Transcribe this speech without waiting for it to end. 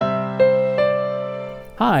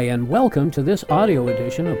Hi, and welcome to this audio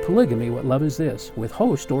edition of Polygamy, What Love Is This, with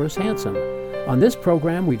host Doris Hanson. On this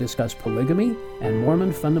program, we discuss polygamy and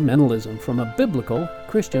Mormon fundamentalism from a biblical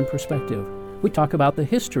Christian perspective. We talk about the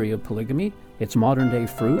history of polygamy, its modern-day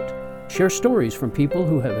fruit, share stories from people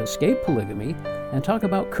who have escaped polygamy, and talk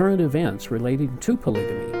about current events relating to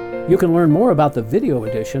polygamy. You can learn more about the video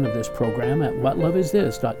edition of this program at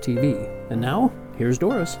whatloveisthis.tv. And now, here's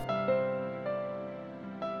Doris.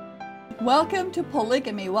 Welcome to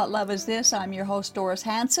Polygamy, What Love Is This? I'm your host, Doris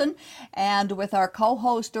Hanson, and with our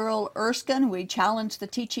co-host, Earl Erskine, we challenge the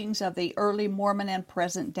teachings of the early Mormon and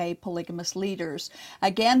present-day polygamous leaders.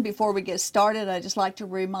 Again, before we get started, I'd just like to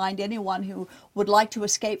remind anyone who would like to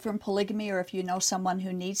escape from polygamy, or if you know someone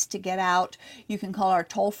who needs to get out, you can call our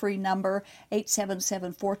toll-free number,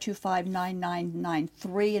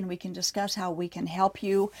 877-425-9993, and we can discuss how we can help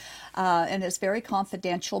you. And it's very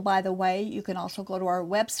confidential, by the way. You can also go to our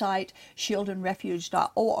website,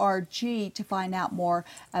 shieldandrefuge.org, to find out more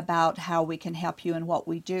about how we can help you and what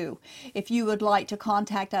we do. If you would like to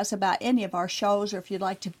contact us about any of our shows, or if you'd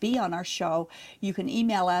like to be on our show, you can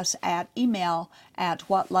email us at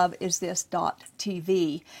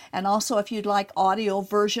email@whatloveisthis.tv. And also, if you'd like audio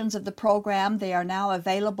versions of the program, they are now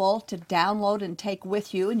available to download and take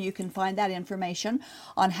with you, and you can find that information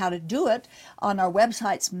on how to do it on our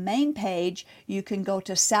website's main page. You can go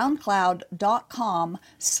to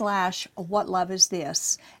soundcloud.com/What Love Is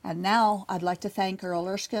This. And now I'd like to thank Earl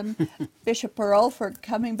Erskine, Bishop Earl, for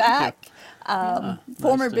coming back.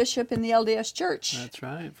 Former bishop in the LDS Church. That's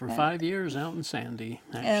right, for 5 years out in Sandy,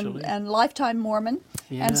 actually. And lifetime Mormon.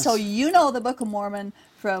 Yes. And so you know the Book of Mormon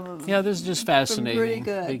from... Yeah, this is just fascinating pretty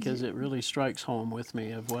good. because it really strikes home with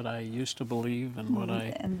me of what I used to believe and what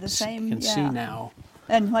I and the same, can see now.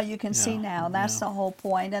 And what you can see now. That's the whole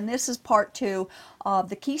point. And this is part two of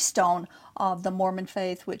the keystone of the Mormon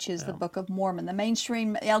faith, which is the Book of Mormon. The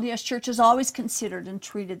mainstream LDS Church has always considered and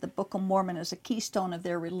treated the Book of Mormon as a keystone of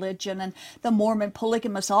their religion, and the Mormon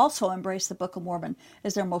polygamists also embrace the Book of Mormon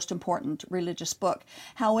as their most important religious book.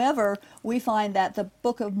 However, we find that the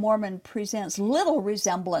Book of Mormon presents little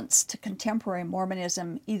resemblance to contemporary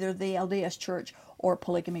Mormonism, either the LDS Church or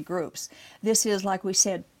polygamy groups. This is, like we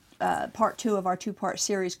said, part two of our two-part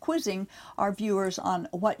series, quizzing our viewers on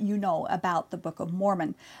what you know about the Book of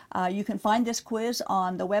Mormon. You can find this quiz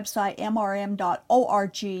on the website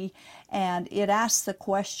mrm.org, and it asks the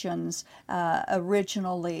questions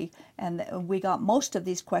originally, and we got most of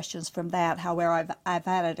these questions from that. However, I've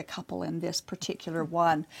added a couple in this particular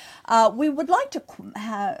one. We would like to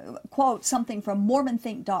quote something from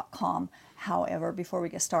MormonThink.com, however, before we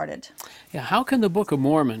get started. Yeah, how can the Book of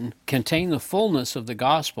Mormon contain the fullness of the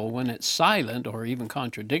gospel when it's silent or even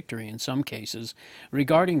contradictory in some cases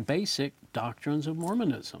regarding basic doctrines of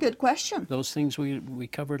Mormonism? Good question. Those things we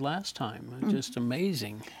covered last time. Just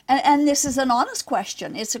amazing. And this is an honest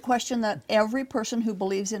question. It's a question that every person who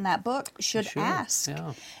believes in that book should ask.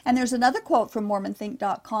 Yeah. And there's another quote from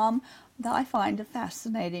MormonThink.com that I find a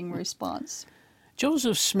fascinating response.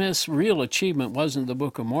 Joseph Smith's real achievement wasn't the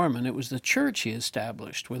Book of Mormon, it was the church he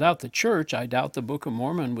established. Without the church, I doubt the Book of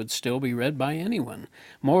Mormon would still be read by anyone.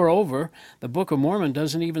 Moreover, the Book of Mormon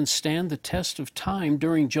doesn't even stand the test of time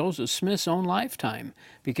during Joseph Smith's own lifetime,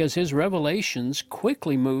 because his revelations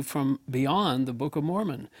quickly moved from beyond the Book of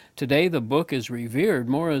Mormon. Today, the book is revered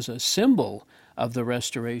more as a symbol of the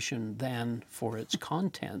restoration than for its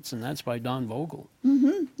contents, and that's by Don Vogel.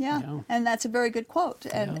 Yeah, and that's a very good quote,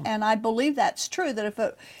 and I believe that's true,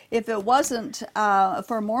 that if it wasn't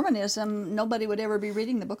for Mormonism, nobody would ever be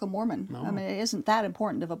reading the Book of Mormon. No. I mean, it isn't that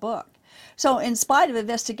important of a book. So in spite of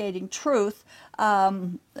investigating truth,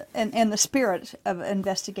 and the spirit of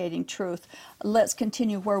investigating truth, let's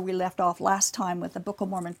continue where we left off last time with the Book of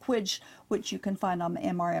Mormon quiz, which you can find on the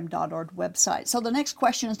mrm.org website. So the next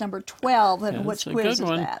question is number 12, and which quiz is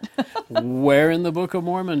that? Where in the Book of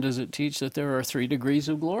Mormon does it teach that there are 3 degrees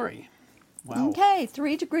of glory? Wow. Okay,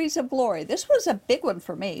 3 degrees of glory. This was a big one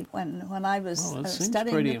for me when I was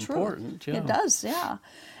studying pretty the truth. Important, yeah. It does, yeah.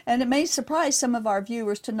 And it may surprise some of our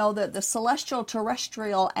viewers to know that the celestial,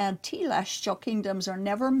 terrestrial, and telestial kingdoms are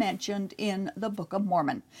never mentioned in the Book of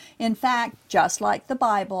Mormon. In fact, just like the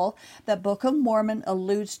Bible, the Book of Mormon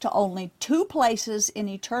alludes to only 2 places in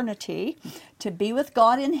eternity: to be with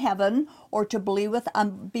God in heaven, or to be with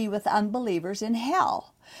unbelievers in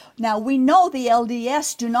hell. Now, we know the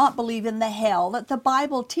LDS do not believe in the hell that the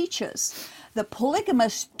Bible teaches. The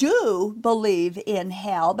polygamists do believe in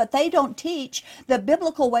hell, but they don't teach the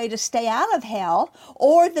biblical way to stay out of hell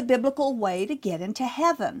or the biblical way to get into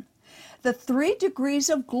heaven. The 3 degrees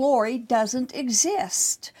of glory doesn't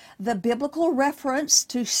exist. The biblical reference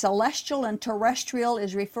to celestial and terrestrial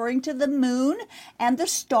is referring to the moon and the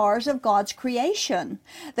stars of God's creation.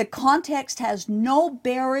 The context has no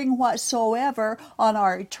bearing whatsoever on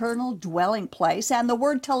our eternal dwelling place, and the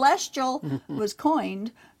word telestial was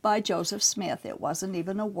coined by Joseph Smith. It wasn't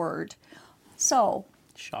even a word. So,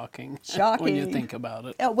 Shocking. Shocking. When you think about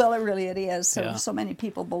it. well, it is. So, Yeah. so many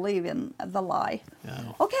people believe in the lie.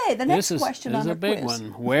 Yeah. Okay, the next This question is on a the big quiz.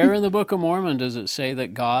 one. Where in the Book of Mormon does it say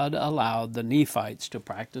that God allowed the Nephites to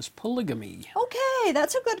practice polygamy? Okay,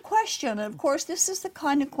 that's a good question. And of course, this is the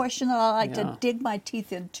kind of question that I like Yeah. to dig my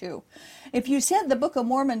teeth into. If you said the Book of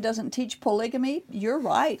Mormon doesn't teach polygamy, you're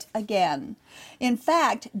right again. In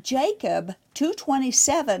fact, Jacob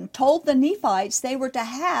 2:27 told the Nephites they were to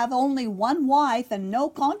have only one wife and no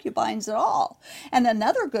concubines at all. And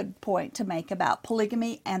another good point to make about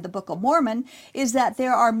polygamy and the Book of Mormon is that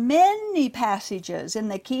there are many passages in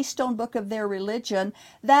the keystone book of their religion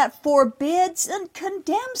that forbids and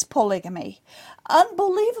condemns polygamy.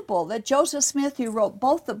 Unbelievable that Joseph Smith, who wrote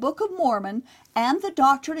both the Book of Mormon and the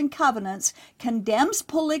Doctrine and Covenants, condemns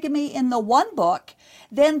polygamy in the one book,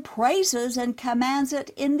 then praises and commands it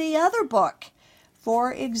in the other book.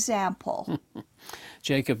 For example,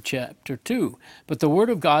 Jacob chapter 2. But the word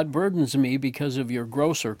of God burdens me because of your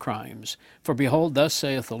grosser crimes. For behold, thus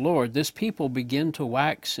saith the Lord, this people begin to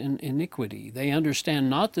wax in iniquity. They understand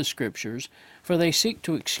not the Scriptures, for they seek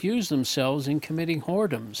to excuse themselves in committing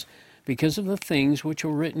whoredoms, because of the things which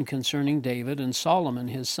were written concerning David and Solomon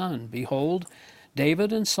his son. Behold,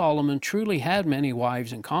 David and Solomon truly had many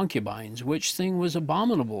wives and concubines, which thing was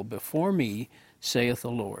abominable before me, saith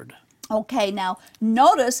the Lord. okay, now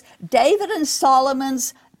notice David and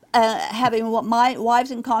Solomon's having my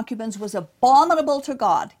wives and concubines was abominable to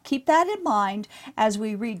God. Keep that in mind as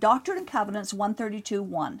we read Doctrine and Covenants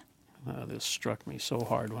 132:1. This struck me so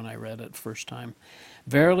hard when I read it first time.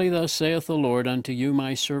 Verily thus saith the Lord unto you,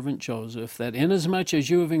 my servant Joseph, that inasmuch as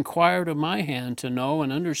you have inquired of my hand to know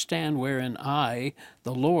and understand wherein I,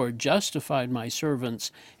 the Lord, justified my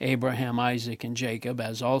servants Abraham, Isaac, and Jacob,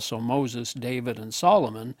 as also Moses, David, and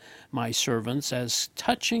Solomon, my servants, as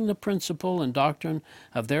touching the principle and doctrine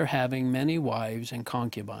of their having many wives and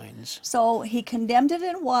concubines. So he condemned it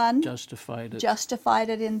in one, Justified it. justified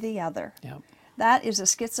it in the other. Yep. That is a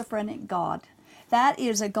schizophrenic God. That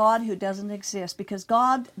is a God who doesn't exist, because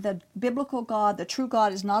God, the biblical God, the true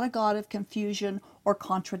God, is not a God of confusion or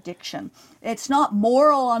contradiction. It's not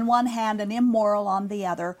moral on one hand and immoral on the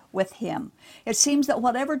other with him. It seems that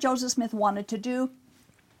whatever Joseph Smith wanted to do,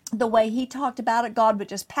 the way he talked about it, God would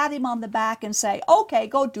just pat him on the back and say, okay,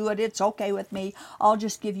 go do it. It's okay with me. I'll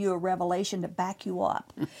just give you a revelation to back you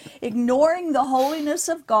up. Ignoring the holiness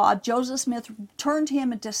of God, Joseph Smith turned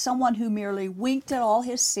him into someone who merely winked at all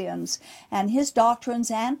his sins, and his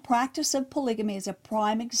doctrines and practice of polygamy is a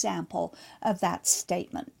prime example of that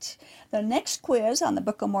statement. The next quiz on the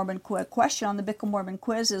Book of Mormon question on the Book of Mormon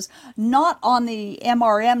quiz is not on the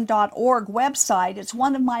mrm.org website. It's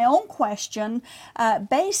one of my own question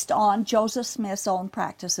based on Joseph Smith's own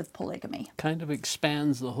practice of polygamy. Kind of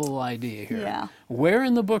expands the whole idea here. Yeah. Where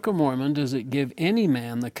in the Book of Mormon does it give any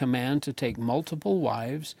man the command to take multiple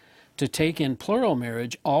wives, to take in plural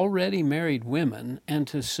marriage already married women, and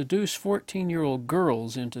to seduce 14-year-old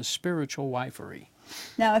girls into spiritual wifery?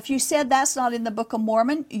 Now, if you said that's not in the Book of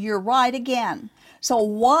Mormon, you're right again. So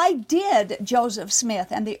why did Joseph Smith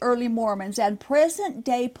and the early Mormons and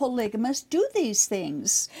present-day polygamists do these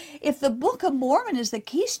things? If the Book of Mormon is the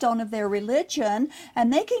keystone of their religion,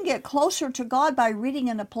 and they can get closer to God by reading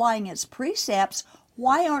and applying its precepts,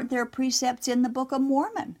 why aren't there precepts in the Book of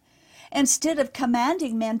Mormon? Instead of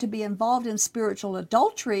commanding men to be involved in spiritual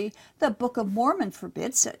adultery, the Book of Mormon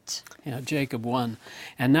forbids it. Yeah, Jacob 1.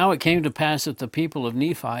 And now it came to pass that the people of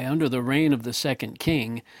Nephi, under the reign of the second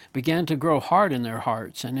king, began to grow hard in their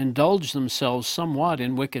hearts, and indulge themselves somewhat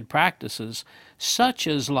in wicked practices, such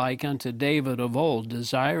as like unto David of old,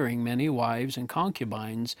 desiring many wives and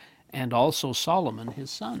concubines, and also Solomon his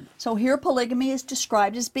son. So here polygamy is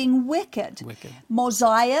described as being wicked. Wicked.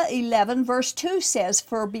 Mosiah 11 verse 2 says,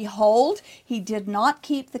 For behold, he did not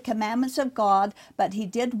keep the commandments of God, but he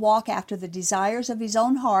did walk after the desires of his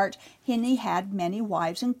own heart, and he had many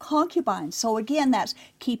wives and concubines. So again, that's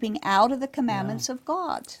keeping out of the commandments of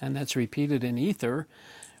God. And that's repeated in Ether.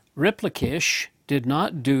 Riplakish did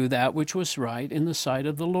not do that which was right in the sight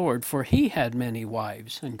of the Lord, for he had many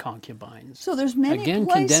wives and concubines. So there's many Again,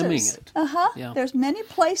 places. condemning it. Yeah. There's many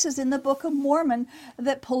places in the Book of Mormon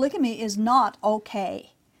that polygamy is not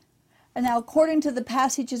okay. And now, according to the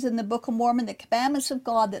passages in the Book of Mormon, the commandments of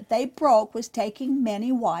God that they broke was taking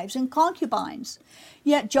many wives and concubines.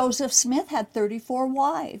 Yet Joseph Smith had 34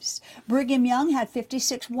 wives. Brigham Young had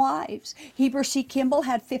 56 wives. Heber C. Kimball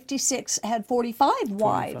had 45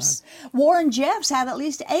 wives. Warren Jeffs had at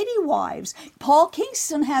least 80 wives. Paul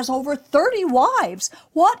Kingston has over 30 wives.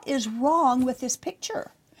 What is wrong with this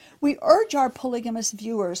picture? We urge our polygamous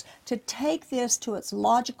viewers to take this to its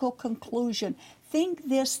logical conclusion. Think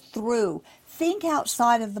this through. Think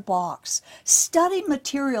outside of the box. Study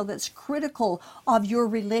material that's critical of your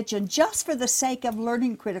religion just for the sake of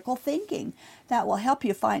learning critical thinking. That will help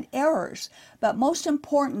you find errors. But most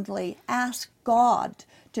importantly, ask God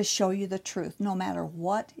to show you the truth, no matter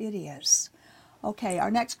what it is. Okay,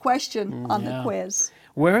 our next question on the quiz.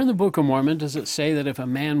 Where in the Book of Mormon does it say that if a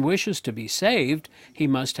man wishes to be saved, he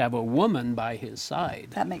must have a woman by his side?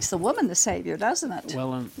 That makes the woman the savior, doesn't it?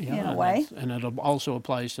 Well, yeah, in a way. And it also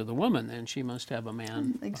applies to the woman, then. She must have a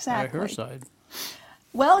man by her side.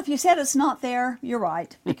 Well, if you said it's not there, you're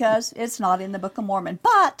right, because it's not in the Book of Mormon.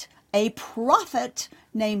 But a prophet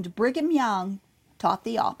named Brigham Young taught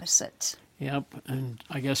the opposite. Yep, and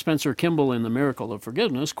I guess Spencer Kimball in The Miracle of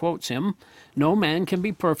Forgiveness quotes him, "No man can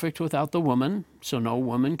be perfect without the woman, so no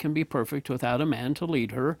woman can be perfect without a man to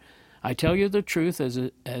lead her. I tell you the truth as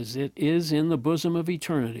it is in the bosom of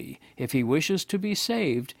eternity. If he wishes to be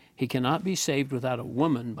saved, he cannot be saved without a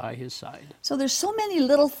woman by his side." So there's so many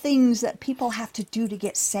little things that people have to do to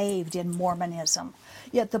get saved in Mormonism.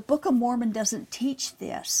 Yet the Book of Mormon doesn't teach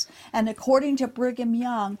this. And according to Brigham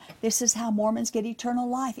Young, this is how Mormons get eternal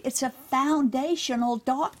life. It's a foundational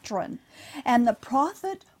doctrine. And the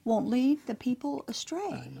prophet won't lead the people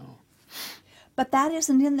astray. I know. But that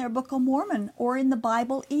isn't in their Book of Mormon or in the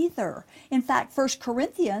Bible either. In fact, 1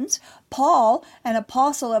 Corinthians, Paul, an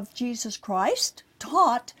apostle of Jesus Christ,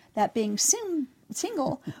 taught that being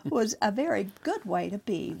single was a very good way to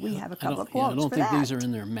be. We have a couple of quotes I don't for think that. these are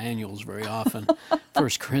in their manuals very often. 1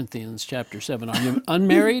 Corinthians chapter 7. Are you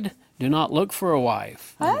unmarried? Do not look for a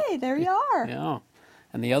wife. Hey, there you are. Yeah.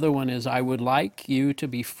 And the other one is, I would like you to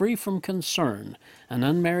be free from concern. An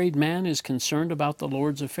unmarried man is concerned about the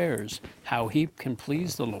Lord's affairs, how he can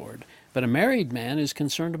please the Lord. But a married man is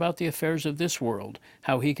concerned about the affairs of this world,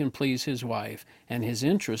 how he can please his wife, and his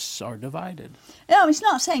interests are divided. No, he's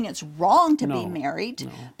not saying it's wrong to be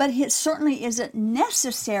married, but it certainly isn't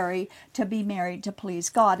necessary to be married to please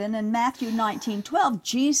God. And in Matthew 19:12,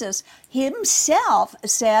 Jesus himself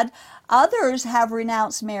said, "Others have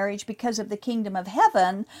renounced marriage because of the kingdom of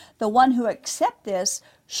heaven. The one who accepts this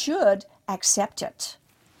should accept it."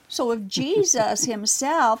 So if Jesus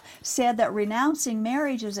himself said that renouncing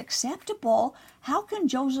marriage is acceptable, how can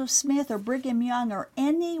Joseph Smith or Brigham Young or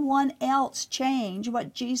anyone else change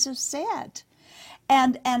what Jesus said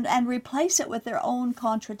and replace it with their own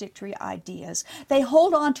contradictory ideas? They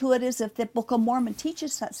hold on to it as if the Book of Mormon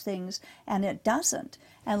teaches such things, and it doesn't.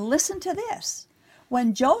 And listen to this.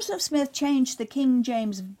 When Joseph Smith changed the King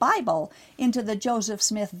James Bible into the Joseph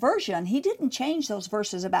Smith version, he didn't change those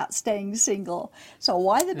verses about staying single. So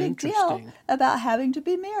why the big deal about having to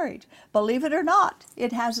be married? Believe it or not,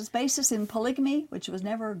 it has its basis in polygamy, which was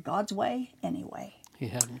never God's way anyway. He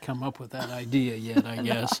hadn't come up with that idea yet, I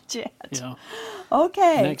guess. Not yet. Yeah.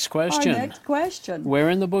 Okay. Next question. Our next question. Where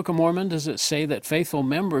in the Book of Mormon does it say that faithful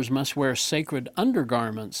members must wear sacred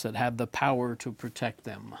undergarments that have the power to protect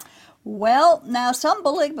them? Well, now some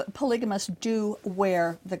polygamists do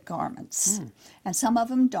wear the garments, and some of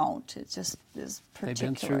them don't. It just is particular.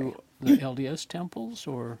 They've been through the LDS temples,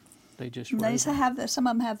 or they just wear them? Some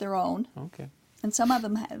of them have their own. Okay. And some of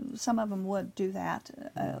them would do that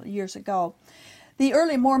years ago. The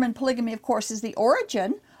early Mormon polygamy, of course, is the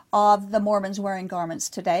origin of the Mormons wearing garments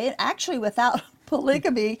today. And actually, without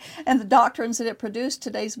polygamy and the doctrines that it produced,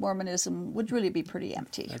 today's Mormonism would really be pretty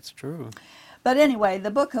empty. That's true. But anyway,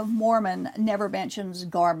 the Book of Mormon never mentions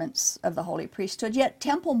garments of the holy priesthood, yet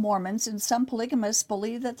temple Mormons and some polygamists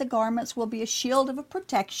believe that the garments will be a shield of a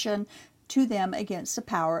protection to them against the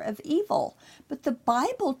power of evil. But the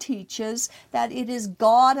Bible teaches that it is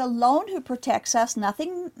God alone who protects us.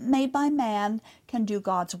 Nothing made by man can do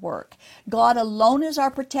God's work. God alone is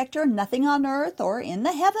our protector. Nothing on earth or in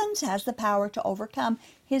the heavens has the power to overcome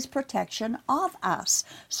his protection of us.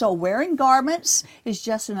 So wearing garments is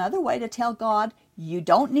just another way to tell God you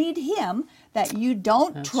don't need him, that you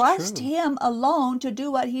don't trust him alone to do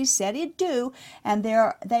what he said he'd do. And they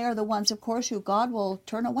are the ones, of course, who God will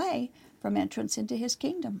turn away from entrance into his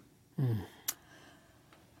kingdom.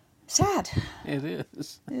 Sad. It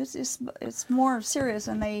is. It's more serious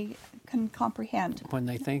than they can comprehend. When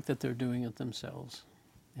they think that they're doing it themselves.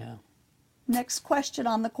 Yeah. Next question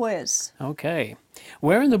on the quiz. Okay.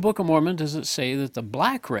 Where in the Book of Mormon does it say that the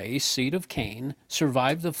black race, seed of Cain,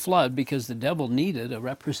 survived the flood because the devil needed a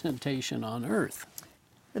representation on earth?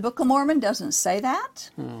 The Book of Mormon doesn't say that.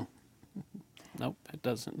 Nope, it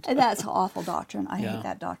doesn't. And that's awful doctrine. I Yeah. hate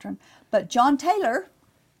that doctrine. But John Taylor,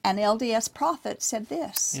 an LDS prophet, said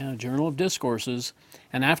this. Yeah, Journal of Discourses.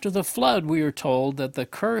 And after the flood, we are told that the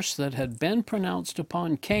curse that had been pronounced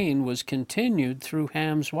upon Cain was continued through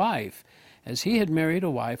Ham's wife, as he had married a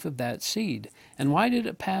wife of that seed. And why did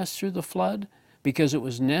it pass through the flood? Because it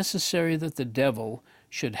was necessary that the devil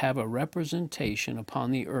should have a representation upon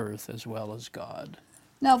the earth as well as God.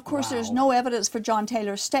 Now, of course, there's Wow. no evidence for John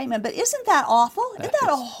Taylor's statement, but isn't that awful? That Isn't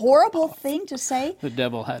that a is horrible thing to say? The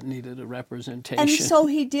devil had needed a representation. And so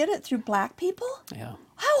he did it through black people? Yeah.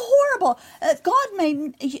 How horrible. God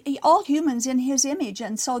made all humans in his image,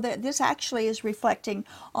 and so that this actually is reflecting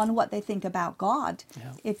on what they think about God,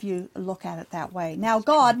 Yeah. if you look at it that way. Now,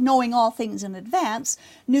 God, knowing all things in advance,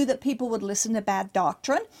 knew that people would listen to bad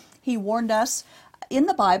doctrine. He warned us in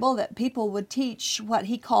the Bible that people would teach what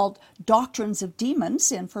he called doctrines of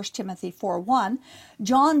demons in 1 Timothy 4:1.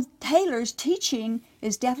 John Taylor's teaching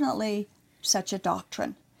is definitely such a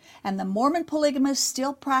doctrine. And the Mormon polygamists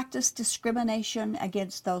still practice discrimination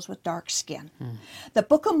against those with dark skin. The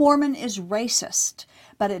Book of Mormon is racist,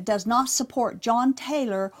 but it does not support John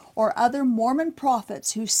Taylor or other Mormon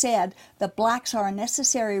prophets who said the blacks are a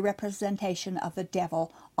necessary representation of the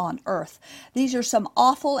devil on earth. These are some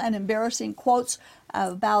awful and embarrassing quotes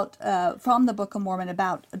about from the Book of Mormon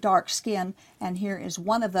about dark skin, and here is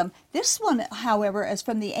one of them. This one, however, is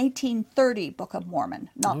from the 1830 Book of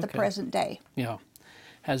Mormon, not the Okay. present day. Yeah,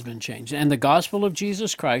 has been changed. And the gospel of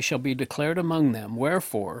Jesus Christ shall be declared among them,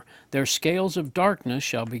 wherefore their scales of darkness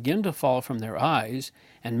shall begin to fall from their eyes,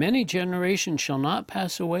 and many generations shall not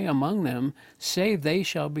pass away among them, save they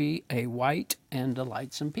shall be a white and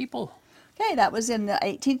delightsome people. Okay, that was in the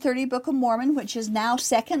 1830 Book of Mormon, which is now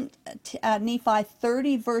 2 Nephi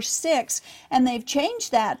 30, verse 6, and they've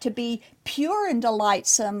changed that to be pure and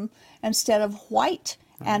delightsome instead of white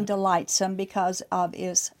and delightsome because of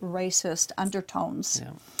its racist undertones.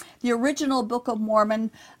 Yeah. The original Book of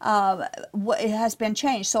Mormon it has been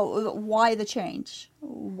changed. So why the change?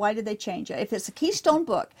 Why did they change it? If it's a Keystone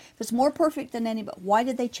book, if it's more perfect than any book, why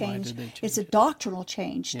did they change? did they change It's a it? doctrinal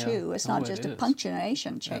change, Yeah. too. It's Oh, not it just a is.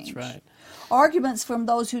 punctuation change. That's right. Arguments from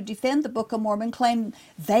those who defend the Book of Mormon claim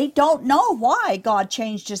they don't know why God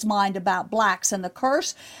changed his mind about blacks and the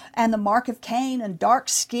curse and the mark of Cain and dark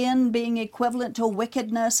skin being equivalent to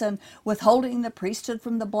wickedness and withholding the priesthood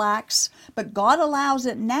from the blacks. But God allows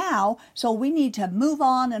it now, so we need to move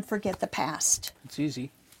on and forget the past. It's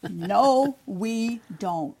easy. No, we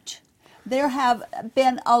don't. There have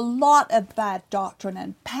been a lot of bad doctrine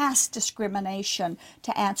and past discrimination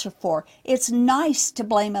to answer for. It's nice to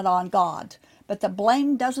blame it on God, but the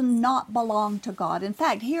blame does not belong to God. In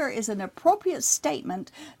fact, here is an appropriate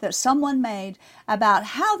statement that someone made about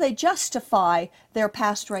how they justify their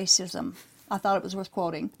past racism. I thought it was worth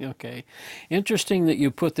quoting. Okay. Interesting that you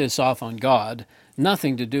put this off on God.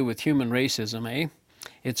 Nothing to do with human racism, eh?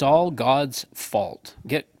 It's all God's fault.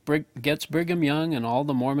 Gets Brigham Young and all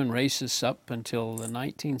the Mormon racists up until the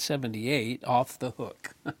 1978 off the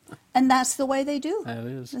hook. And that's the way they do. That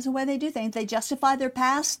is. That's the way they do things. They justify their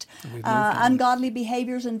past We've moved on. ungodly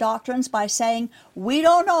behaviors and doctrines by saying, we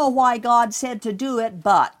don't know why God said to do it,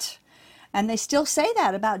 but. And they still say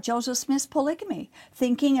that about Joseph Smith's polygamy,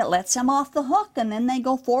 thinking it lets them off the hook, and then they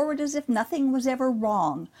go forward as if nothing was ever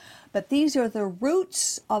wrong. But these are the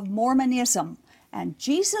roots of Mormonism. And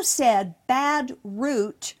Jesus said, bad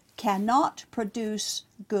root cannot produce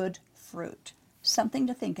good fruit. Something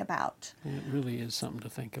to think about. It really is something to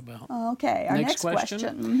think about. Okay, our next question.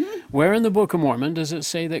 Mhm. Where in the Book of Mormon does it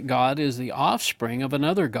say that God is the offspring of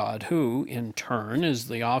another God, who, in turn, is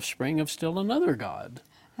the offspring of still another God?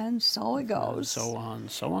 And so it And goes. so on,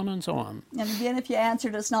 so on, and so on. And again, if you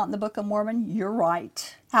answered it's not in the Book of Mormon, you're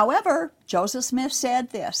right. However, Joseph Smith said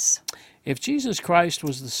this. If Jesus Christ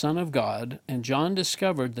was the Son of God, and John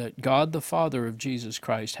discovered that God the Father of Jesus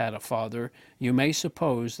Christ had a father, you may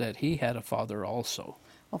suppose that he had a father also.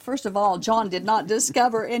 Well, first of all, John did not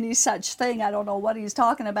discover any such thing. I don't know what he's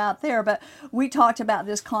talking about there, but we talked about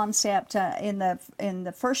this concept in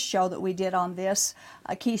the first show that we did on this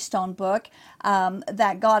Keystone book,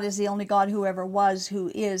 that God is the only God who ever was, who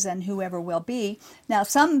is, and who ever will be. Now,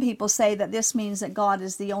 some people say that this means that God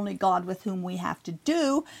is the only God with whom we have to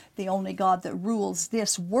do, the only God that rules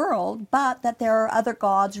this world, but that there are other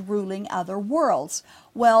gods ruling other worlds.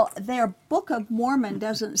 Well, their Book of Mormon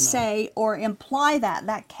doesn't say or imply that.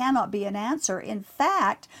 That that cannot be an answer. In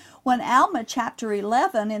fact, when Alma chapter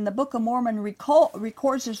 11 in the Book of Mormon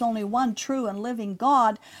records there's only one true and living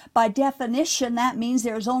God, by definition that means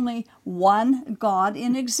there's only one God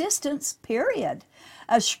in existence, period.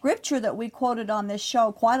 A scripture that we quoted on this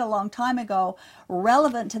show quite a long time ago,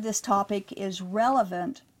 relevant to this topic, is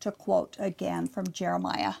relevant to quote again from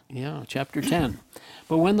Jeremiah. Yeah, chapter 10.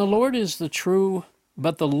 But the Lord is the true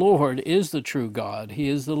God. He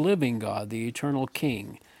is the living God, the eternal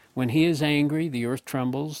King. When he is angry, the earth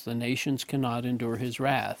trembles, the nations cannot endure his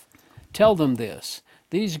wrath. Tell them this: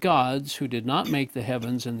 these gods who did not make the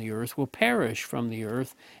heavens and the earth will perish from the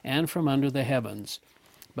earth and from under the heavens.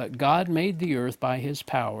 But God made the earth by his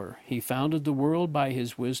power. He founded the world by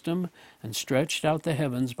his wisdom and stretched out the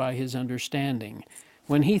heavens by his understanding.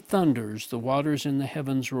 When he thunders, the waters in the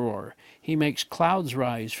heavens roar. He makes clouds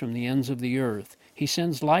rise from the ends of the earth. He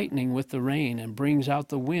sends lightning with the rain and brings out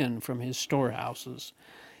the wind from his storehouses.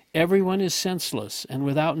 Everyone is senseless and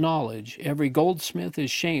without knowledge. Every goldsmith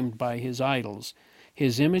is shamed by his idols.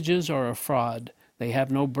 His images are a fraud. They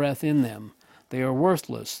have no breath in them. They are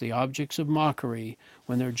worthless, the objects of mockery.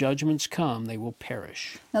 When their judgments come, they will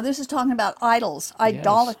perish. Now this is talking about idols,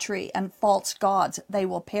 idolatry, yes, and false gods. They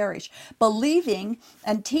will perish. Believing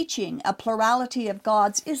and teaching a plurality of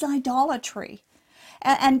gods is idolatry.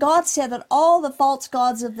 And God said that all the false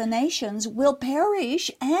gods of the nations will perish,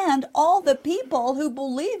 and all the people who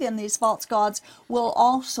believe in these false gods will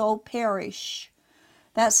also perish.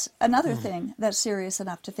 That's another thing that's serious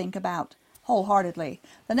enough to think about wholeheartedly.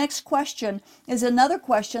 The next question is another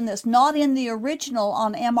question that's not in the original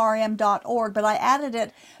on mrm.org, but I added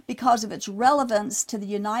it because of its relevance to the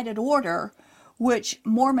United Order, which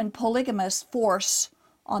Mormon polygamists force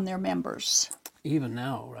on their members. Even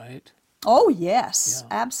now, right? Oh, yes,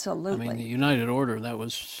 yeah, absolutely. I mean, the United Order, that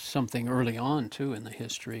was something early on, too, in the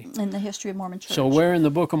history. In the history of Mormon Church. So where in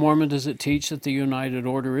the Book of Mormon does it teach that the United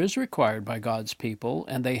Order is required by God's people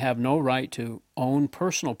and they have no right to own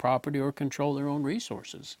personal property or control their own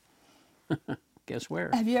resources? Guess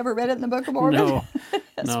where? Have you ever read it in the Book of Mormon? No,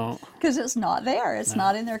 no. Because it's not there. It's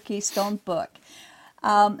not in their Keystone book.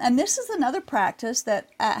 And this is another practice that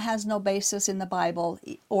has no basis in the Bible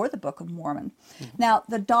or the Book of Mormon. Mm-hmm. Now,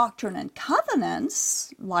 the Doctrine and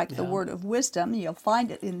Covenants, like the Word of Wisdom, you'll find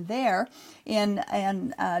it in there. In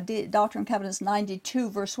Doctrine and Covenants 92,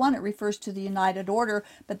 verse 1, it refers to the United Order,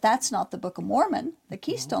 but that's not the Book of Mormon, the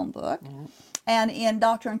Keystone book. Mm-hmm. And in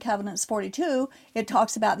Doctrine and Covenants 42, it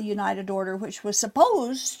talks about the United Order, which was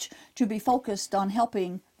supposed to be focused on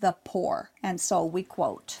helping the poor. And so we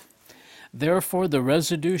quote, "Therefore the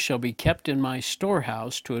residue shall be kept in my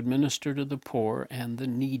storehouse to administer to the poor and the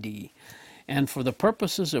needy, and for the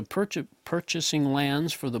purposes of purchasing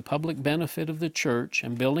lands for the public benefit of the church,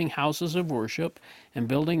 and building houses of worship, and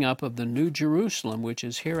building up of the new Jerusalem, which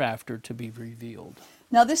is hereafter to be revealed."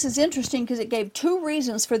 Now this is interesting because it gave two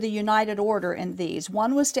reasons for the United Order in these.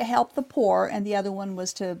 One was to help the poor, and the other one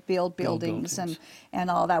was to build buildings. And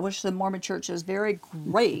all that, which the Mormon Church is very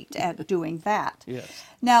great at doing that. Yes.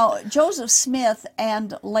 Now, Joseph Smith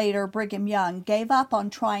and later Brigham Young gave up on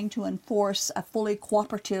trying to enforce a fully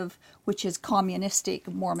cooperative, which is communistic,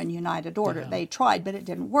 Mormon United Order. They tried, but it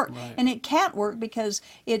didn't work. Right. And it can't work because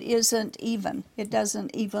it isn't even. It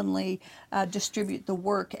doesn't evenly distribute the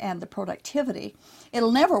work and the productivity.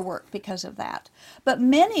 It'll never work because of that. But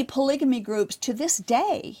many polygamy groups to this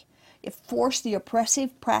day force the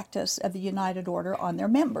oppressive practice of the United Order on their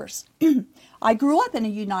members. I grew up in a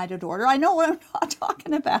United Order. I know what I'm not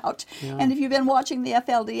talking about. Yeah. And if you've been watching the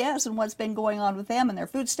FLDS and what's been going on with them and their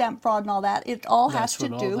food stamp fraud and all that, it all has to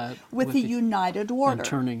do with the United Order. And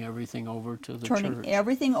turning everything over to the church. Turning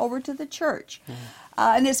everything over to the church. Yeah.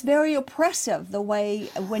 And it's very oppressive the way,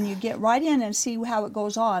 when you get right in and see how it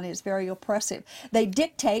goes on, it's very oppressive. They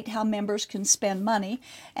dictate how members can spend money,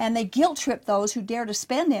 and they guilt trip those who dare to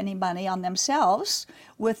spend any money on themselves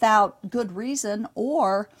without good reason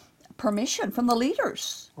or permission from the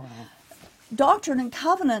leaders. Wow. Doctrine and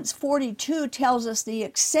Covenants 42 tells us the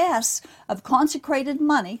excess of consecrated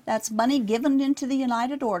money, that's money given into the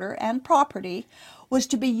United Order and property, was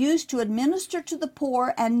to be used to administer to the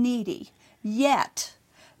poor and needy. Yet,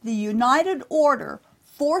 the United Order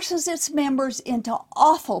forces its members into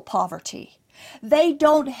awful poverty. They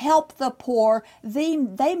don't help the poor, they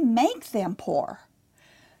make them poor.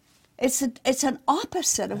 It's an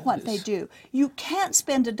opposite of what they do. You can't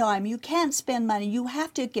spend a dime. You can't spend money. You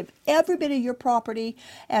have to give every bit of your property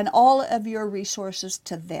and all of your resources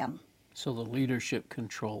to them. So the leadership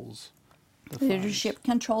controls the funds. Leadership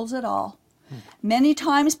controls it all. Many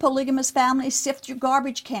times polygamous families sift through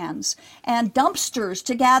garbage cans and dumpsters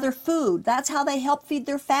to gather food. That's how they help feed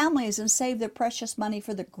their families and save their precious money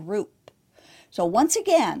for the group. So once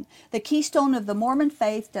again, the keystone of the Mormon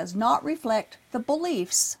faith does not reflect the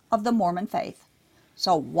beliefs of the Mormon faith.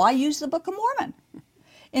 So why use the Book of Mormon?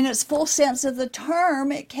 In its full sense of the term,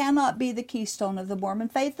 it cannot be the keystone of the Mormon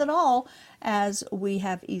faith at all, as we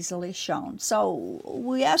have easily shown. So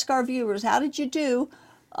we ask our viewers, how did you do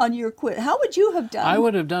on your quiz? How would you have done? I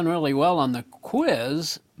would have done really well on the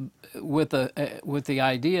quiz with the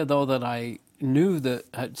idea, though, that I knew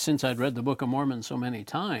that since I'd read the Book of Mormon so many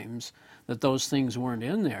times, that those things weren't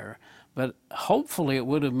in there. But hopefully it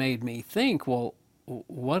would have made me think, well,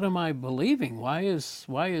 what am I believing? Why is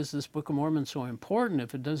this Book of Mormon so important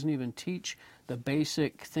if it doesn't even teach the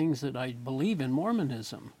basic things that I believe in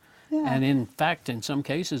Mormonism? Yeah. And in fact, in some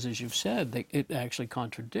cases, as you've said, it actually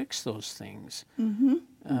contradicts those things. Mm-hmm.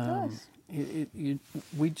 It does.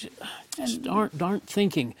 We just aren't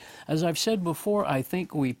thinking. As I've said before, I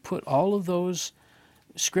think we put all of those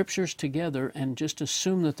scriptures together and just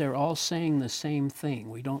assume that they're all saying the same thing.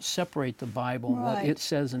 We don't separate the Bible and what it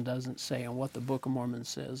says and doesn't say, and what the Book of Mormon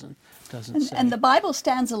says and doesn't say. And the Bible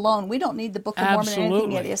stands alone. We don't need the Book of Mormon or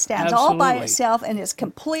anything. It stands Absolutely. all by itself, and it's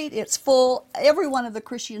complete, it's full. Every one of the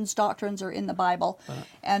Christians' doctrines are in the Bible.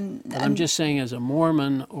 And I'm just saying, as a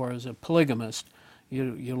Mormon or as a polygamist,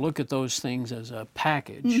 you look at those things as a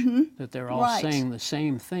package, that they're all saying the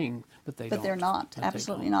same thing, but they don't. But they're not,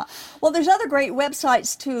 absolutely not. Well, there's other great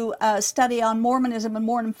websites to study on Mormonism and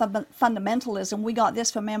Mormon fundamentalism. We got this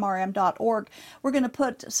from MRM.org. We're going to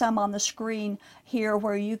put some on the screen here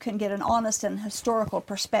where you can get an honest and historical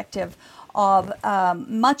perspective of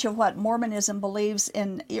much of what Mormonism believes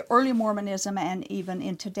in early Mormonism and even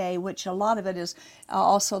in today, which a lot of it is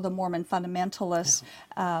also the Mormon fundamentalists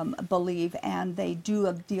believe, and they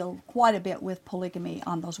do deal quite a bit with polygamy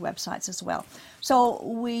on those websites as well. So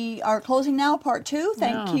we are closing now, part 2.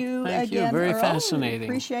 Thank you again, Very Earl. fascinating.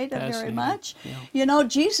 Appreciate it very much. Yeah. You know,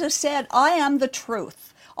 Jesus said, I am the truth.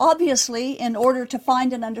 Obviously, in order to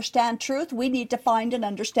find and understand truth, we need to find and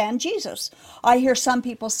understand Jesus. I hear some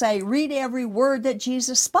people say, read every word that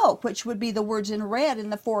Jesus spoke, which would be the words in red in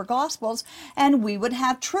the 4 Gospels, and we would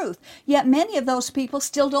have truth. Yet many of those people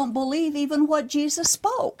still don't believe even what Jesus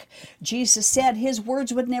spoke. Jesus said his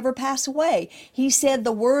words would never pass away. He said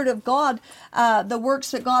the word of God, the works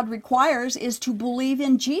that God requires is to believe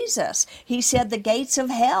in Jesus. He said the gates of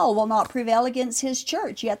hell will not prevail against his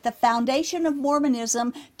church. Yet the foundation of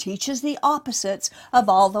Mormonism teaches the opposites of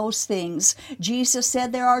all those things. Jesus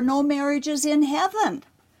said there are no marriages in heaven.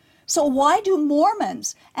 So why do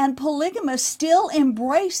Mormons and polygamists still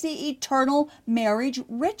embrace the eternal marriage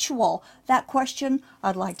ritual? That question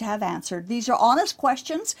I'd like to have answered. These are honest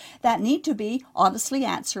questions that need to be honestly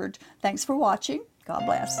answered. Thanks for watching. God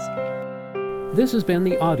bless. This has been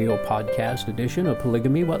the audio podcast edition of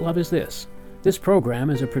Polygamy, What Love Is This? This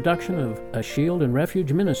program is a production of A Shield and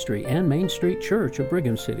Refuge Ministry and Main Street Church of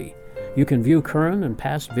Brigham City. You can view current and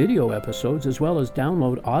past video episodes as well as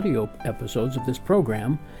download audio episodes of this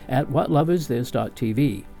program at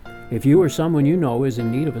whatlovethis.tv. If you or someone you know is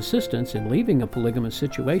in need of assistance in leaving a polygamous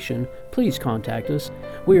situation, please contact us.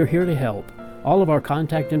 We are here to help. All of our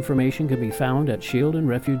contact information can be found at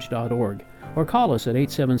shieldandrefuge.org or call us at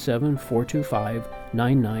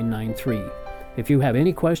 877-425-9993. If you have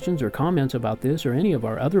any questions or comments about this or any of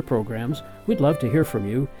our other programs, we'd love to hear from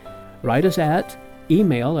you. Write us at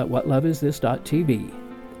email@whatlovethis.tv.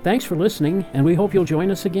 Thanks for listening, and we hope you'll join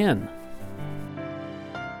us again.